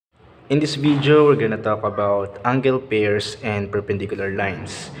In this video, we're going to talk about angle pairs and perpendicular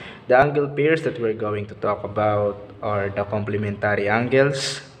lines. The angle pairs that we're going to talk about are the complementary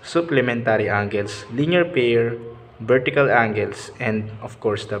angles, supplementary angles, linear pair, vertical angles, and of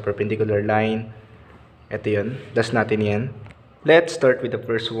course the perpendicular line. Ito yun. Das natin yan. Let's start with the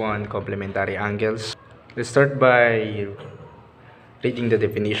first one, complementary angles. Let's start by reading the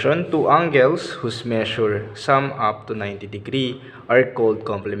definition. Two angles whose measure sum up to 90 degrees are called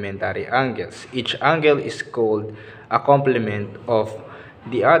complementary angles. Each angle is called a complement of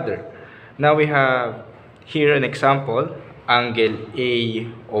the other. Now we have here an example, angle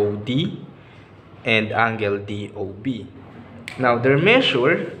AOD and angle DOB. Now their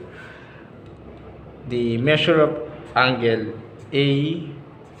measure, the measure of angle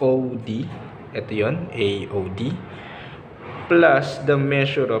AOD, ito yun, AOD, plus the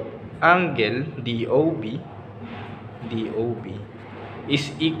measure of angle DOB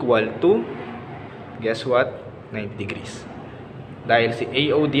is equal to, guess what? 90 degrees. Dahil si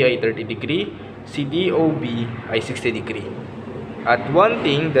AOD ay 30 degree, si DOB ay 60 degree. At one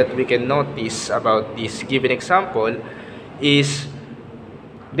thing that we can notice about this given example is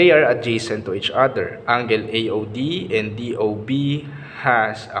they are adjacent to each other. Angle AOD and DOB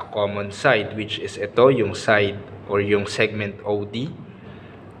has a common side, which is ito, yung side or yung segment OD.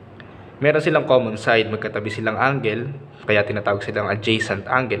 Meron silang common side, magkatabi silang angle, kaya tinatawag silang adjacent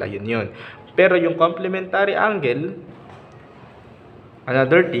angle, ayun yun. Pero yung complementary angle,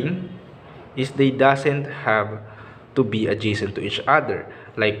 another thing is they doesn't have to be adjacent to each other.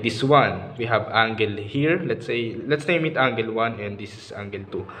 Like this one, we have angle here, let's name it angle 1 and this is angle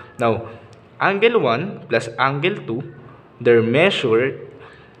 2. Now, angle 1 plus angle 2, their measure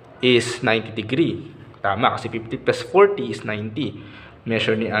is 90 degree. Tama, kasi 50 plus 40 is 90.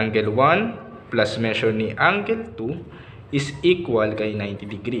 Measure ni angle 1 plus measure ni angle 2 is equal kay 90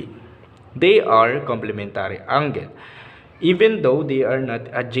 degree. They are complementary angle, even though they are not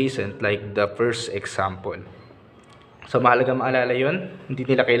adjacent like the first example. So, mahalaga maalala yun, hindi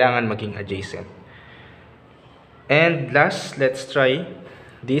nila kailangan maging adjacent. And last, let's try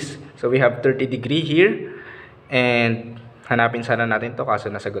this. So, we have 30 degree here. And hanapin sana natin to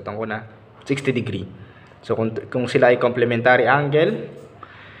kaso nasagutan ko na 60 degree. So, kung sila ay complementary angle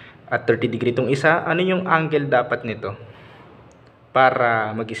at 30 degree itong isa, ano yung angle dapat nito para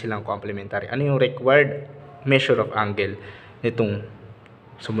maging silang complementary? Ano yung required measure of angle nitong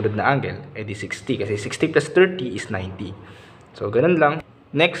sumunod na angle? Eh di 60, kasi 60 plus 30 is 90. So, ganun lang.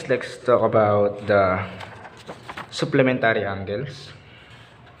 Next, let's talk about the supplementary angles.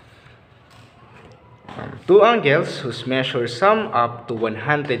 Two angles whose measure sum up to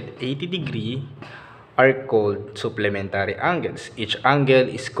 180 degree are called supplementary angles. Each angle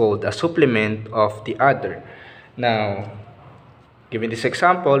is called a supplement of the other. Now, given this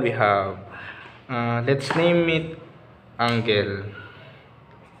example, we have, let's name it angle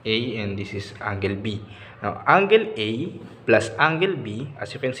A and this is angle B. Now, angle A plus angle B,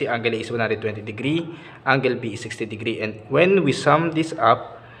 as you can see, angle A is 120 degree, angle B is 60 degree, and when we sum this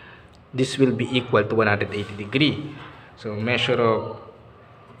up, this will be equal to 180 degree. So, measure of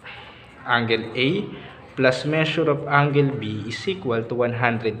angle A plus measure of angle B is equal to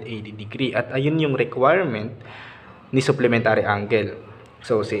 180 degree. At ayun yung requirement ni supplementary angle.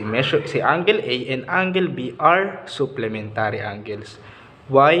 So, si angle A and angle B are supplementary angles.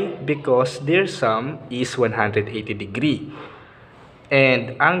 Why? Because their sum is 180 degree.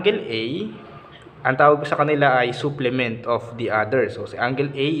 And angle A, ang tawag sa kanila ay supplement of the other. So, si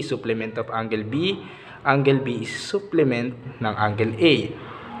angle A is supplement of angle B. Angle B is supplement ng angle A.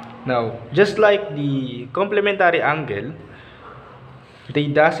 Now, just like the complementary angle, they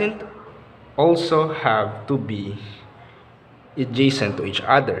doesn't also have to be adjacent to each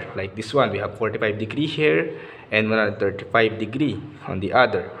other. Like this one, we have 45 degree here and 135 degree on the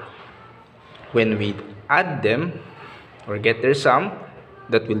other. When we add them or get their sum,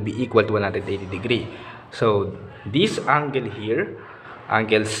 that will be equal to 180 degree. So, this angle here,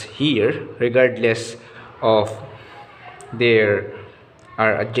 angles here, regardless of their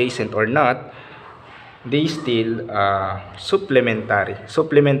are adjacent or not, they still supplementary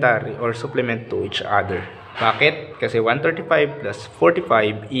or supplement to each other. Bakit? Kasi 135 plus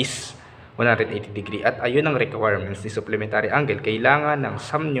 45 is 180 degree. At ayun ang requirements ni supplementary angle. Kailangan ng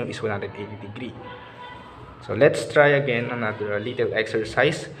sum nyo is 180 degree. So, let's try again another little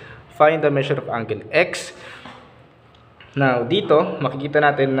exercise. Find the measure of angle X. Now, dito, makikita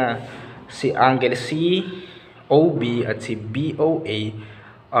natin na si angle COB at si BOA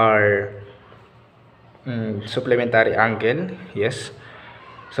are supplementary angle. Yes.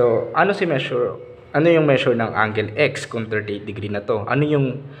 So, ano yung measure ng angle X kung 38 degree na to? Ano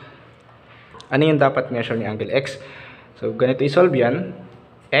yung Ano yung dapat measure ni angle X? So, ganito i-solve yan.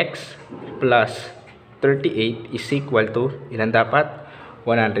 X plus 38 is equal to, ilan dapat?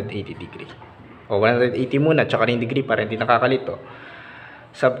 180 degree. O, 180 muna, tsaka rin degree para hindi nakakalito.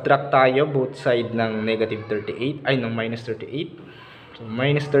 Subtract tayo both side ng negative 38, ay ng minus 38. So,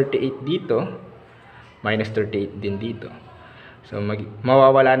 minus 38 dito, minus 38 din dito. So,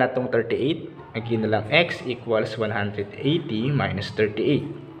 mawawala na itong 38. Magiging na lang x equals 180 minus 38.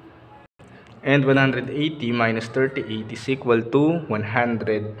 And 180 minus 38 is equal to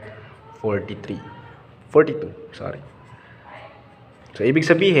 142. Sorry. So, ibig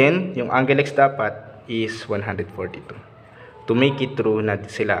sabihin, yung angle x dapat is 142. To make it true na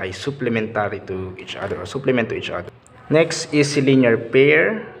sila ay supplementary to each other or supplement to each other. Next is si linear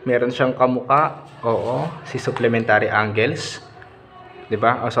pair. Meron siyang kamuka. Oo, si supplementary angles.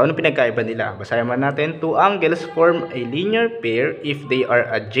 Diba? So, ano pinagkaiba nila? Basahin man natin. Two angles form a linear pair if they are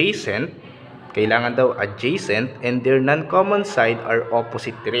adjacent. Kailangan daw adjacent and their non-common side are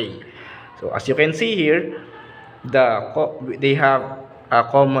opposite ray. So, as you can see here, they have a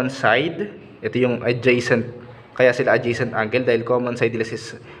common side. Ito yung adjacent. Kaya sila adjacent angle dahil common side nila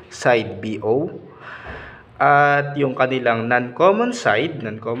is side BO. At yung kanilang non-common side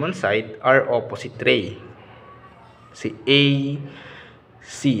are opposite ray. Si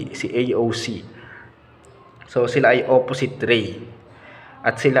AOC. So, sila ay opposite ray.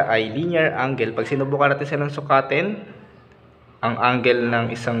 At sila ay linear angle. Pag sinubukan natin silang sukatin, ang angle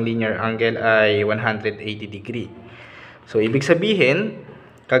ng isang linear angle ay 180 degree. So, ibig sabihin,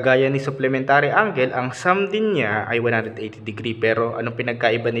 kagaya ni supplementary angle, ang sum din niya ay 180 degree. Pero, anong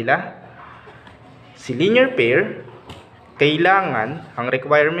pinagkaiba nila? Si linear pair, kailangan, ang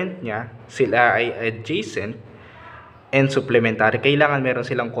requirement niya, sila ay adjacent and supplementary. Kailangan meron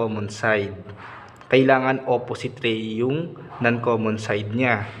silang common side. Kailangan opposite ray yung non-common side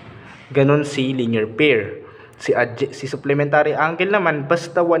niya. Ganon si linear pair. Si supplementary angle naman,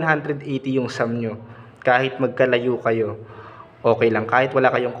 basta 180 yung sum nyo. Kahit magkalayo kayo, okay lang. Kahit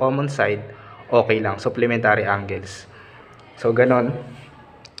wala kayong common side, okay lang. Supplementary angles. So, ganon.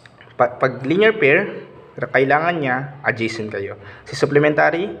 Pag linear pair, kailangan niya, adjacent kayo. Si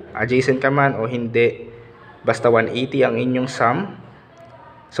supplementary, adjacent ka man o hindi, basta 180 ang inyong sum,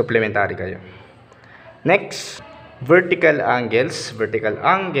 supplementary kayo. Next, vertical angles. Vertical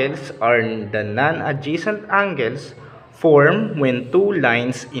angles are the non-adjacent angles formed when two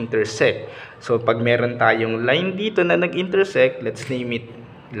lines intersect. So, pag meron tayong line dito na nag-intersect, let's name it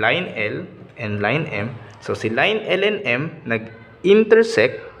line L and line M. So, si line L and M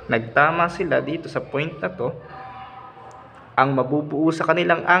nag-intersect, nagtama sila dito sa point na to. Ang mabubuo sa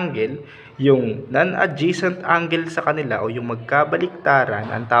kanilang angle, yung non-adjacent angle sa kanila o yung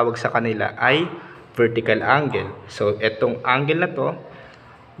magkabaliktaran, ang tawag sa kanila ay vertical angle. So, etong angle na to,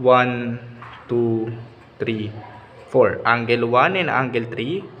 1, 2, 3, 4. Angle 1 and angle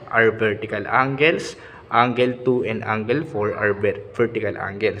 3 are vertical angles. Angle 2 and angle 4 are vertical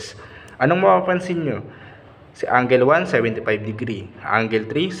angles. Anong mapapansin nyo? Si angle 1, 75 degree. Angle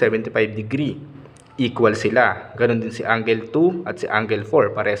 3, 75 degree. Equal sila. Ganon din si angle 2 at si angle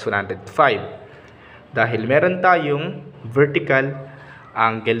 4. Parehas 105. Dahil meron tayong vertical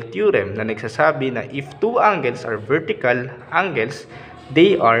angle theorem na nagsasabi na if two angles are vertical angles,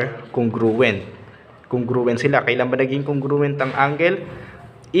 they are congruent. Congruent sila. Kailan ba naging congruent ang angle?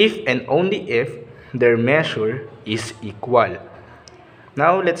 If and only if their measure is equal.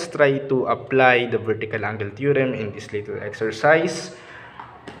 Now, let's try to apply the vertical angle theorem in this little exercise.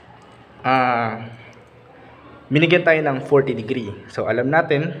 Binigyan tayo ng 40 degree. So, alam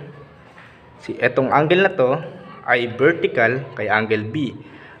natin, etong angle na to ay vertical kay angle B.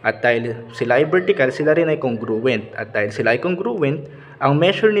 At dahil sila ay vertical, sila rin ay congruent. At dahil sila ay congruent, ang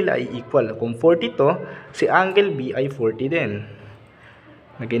measure nila ay equal. Kung 40 to, si angle B ay 40 din.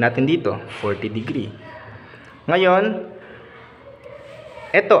 Lagyan natin dito, 40 degree. Ngayon,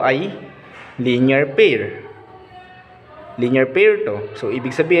 ito ay linear pair. Linear pair to. So,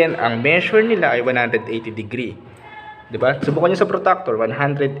 ibig sabihin, ang measure nila ay 180 degree. Diba? Subukan nyo sa protractor,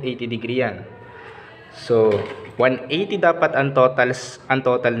 180 degree yan. So, 180 dapat ang total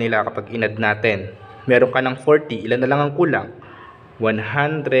nila kapag inad natin. Meron ka ng 40, ilan na lang ang kulang?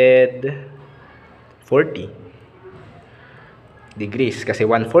 140 degrees kasi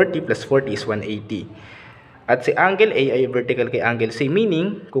 140 plus 40 is 180. At si angle A ay vertical kay angle C,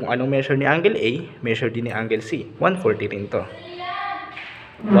 meaning kung anong measure ni angle A, measure din ni angle C. 140 rin to.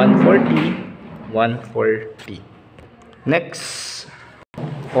 140, 140. Next,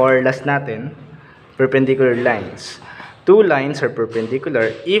 or last natin, perpendicular lines. Two lines are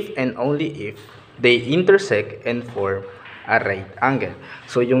perpendicular if and only if they intersect and form a right angle.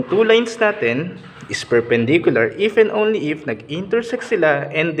 So yung two lines natin is perpendicular if and only if nag-intersect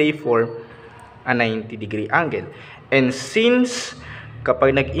sila and they form a 90-degree angle. And since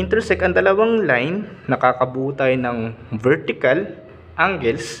kapag nag-intersect ang dalawang line, nakakabuo tayo ng vertical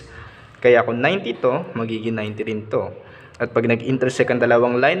angles, kaya kung 90 to, magiging 90 rin to. At pag nag-intersect ang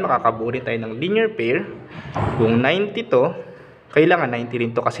dalawang line, makakabuo rin tayo ng linear pair. Kung 90 to, kailangan 90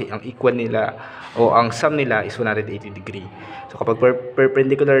 rin to kasi ang equal nila o ang sum nila is 180 degree. So kapag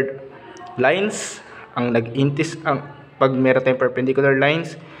perpendicular lines, pag meron tayong perpendicular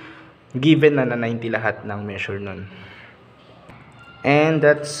lines, given na 90 lahat ng measure nun. And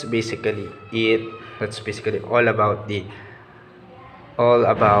that's basically it. That's basically all about the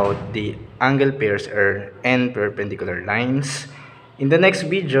angle pairs and perpendicular lines. In the next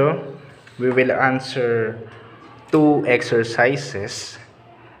video, we will answer 2 exercises.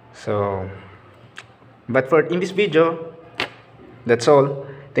 But in this video, that's all.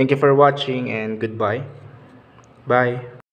 Thank you for watching and goodbye. Bye.